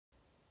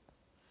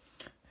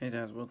Hey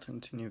guys,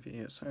 welcome to a new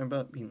video. Sorry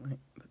about being late,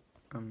 but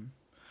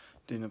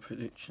doing the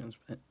predictions,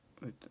 but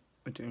we're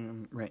doing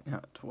them right now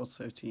at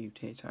 12:30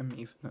 UK time,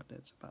 even though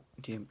there's about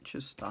a game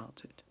just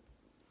started.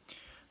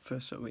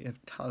 First up, we have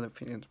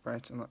Cardiff against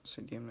Brighton. That's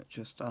a game that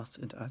just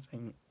started. I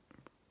think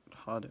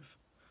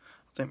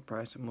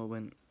Brighton will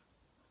win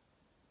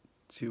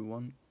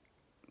 2-1,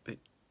 but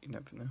you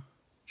never know.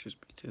 Just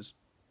because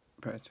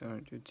Brighton are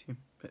a good team,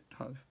 but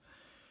Cardiff.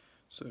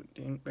 So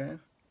Dean Bear,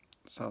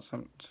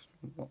 Southampton,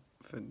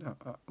 Watford at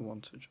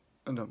advantage.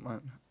 I don't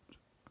mind.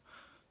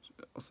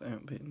 I'll say it'll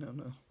be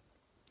no.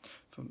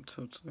 If I'm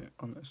totally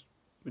honest,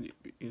 but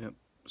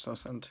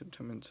Southampton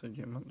came into the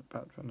game on the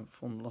bad run of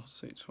form,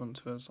 lost 6-1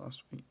 to us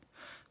last week.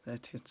 They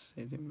did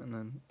Stadium, and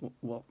then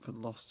Watford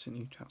lost to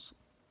Newcastle.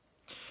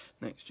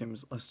 Next game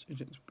is Leicester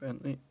against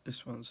Burnley.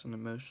 This one's an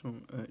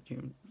emotional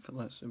game for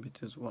Leicester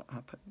because of what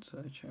happened to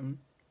their chairman.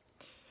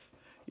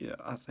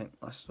 I think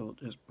Leicester will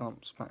just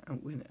bounce back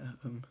and win it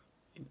at home.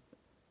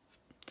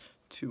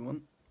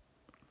 2-1.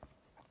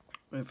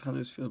 With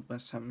Huddersfield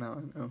West Ham now,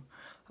 I know.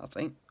 I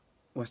think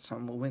West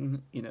Ham will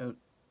win,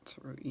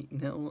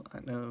 3-0. I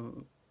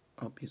know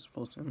I'll be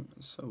supporting,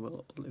 so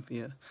will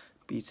Olivia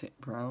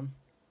Brown.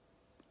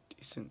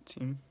 Decent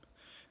team.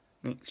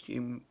 Next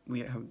game,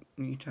 we have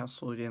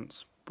Newcastle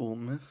against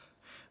Bournemouth.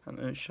 I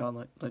know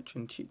Charlotte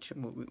Legend Teacher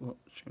will be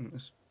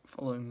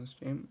following this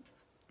game.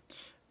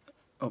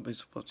 I'll be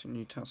supporting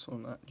Newcastle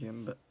in that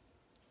game, but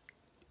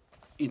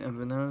you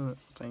never know.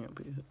 I think it'll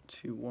be a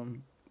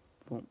 2-1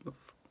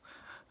 Bournemouth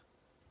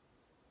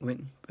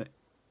win, but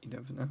you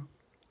never know.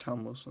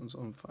 Callum Wilson's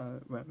on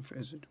fire, Ryan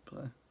Fraser to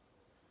play.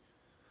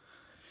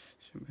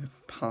 Should be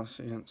a Palace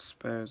against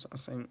Spurs, I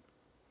think.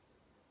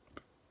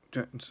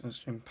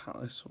 Jim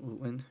Palace will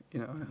win.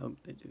 I hope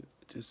they do.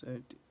 Just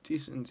a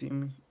decent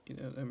team,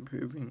 they're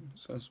improving,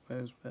 so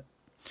Spurs, but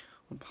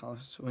on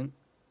Palace to win.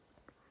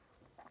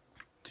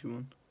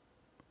 2-1.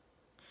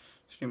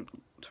 Game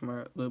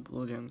tomorrow at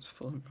Liverpool against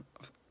Fulham.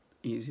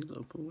 Easy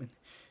Liverpool win.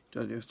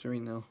 Jodio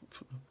 3-0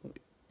 for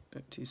Liverpool.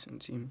 A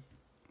decent team.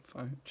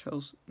 Fine.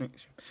 Chelsea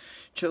next game.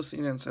 Chelsea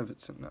against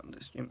Everton. Now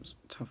this game's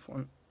a tough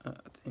one. I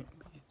think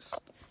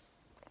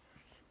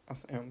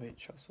it'll be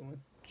Chelsea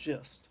win.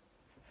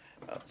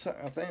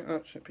 I think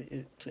that should be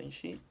a clean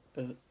sheet.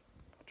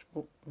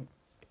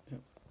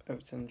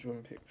 Everton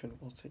drum pick for the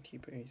water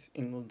keeper.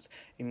 England's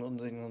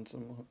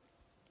and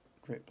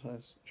great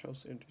players.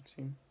 Chelsea a good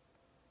team.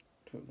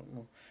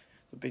 More.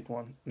 The big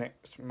one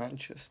next,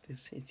 Manchester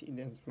City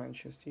against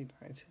Manchester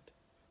United,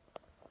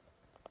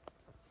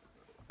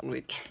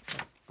 which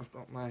I've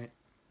got my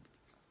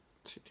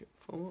ticket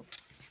for.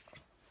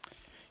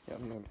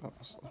 I'm not about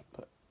myself,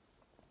 but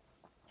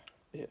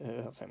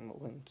I think we'll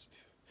win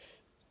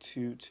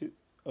 2-2.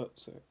 Oh,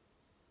 sorry.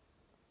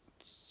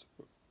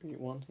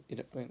 3-1. You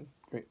don't win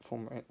great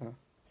form right now.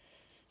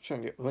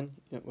 Trying to get a win.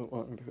 We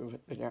won't improve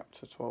the gap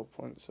to 12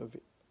 points of the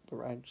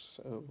Reds,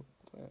 so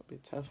that'll be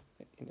tough,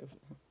 but you never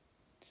know.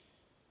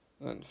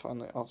 And then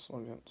finally,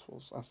 Arsenal against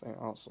Wolves. I think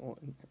Arsenal,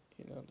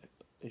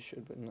 they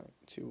should win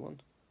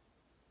 2-1.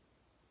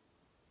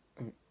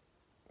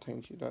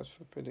 Thank you guys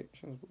for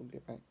predictions. We'll be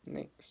back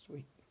next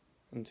week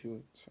in 2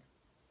 weeks. So,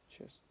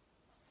 cheers.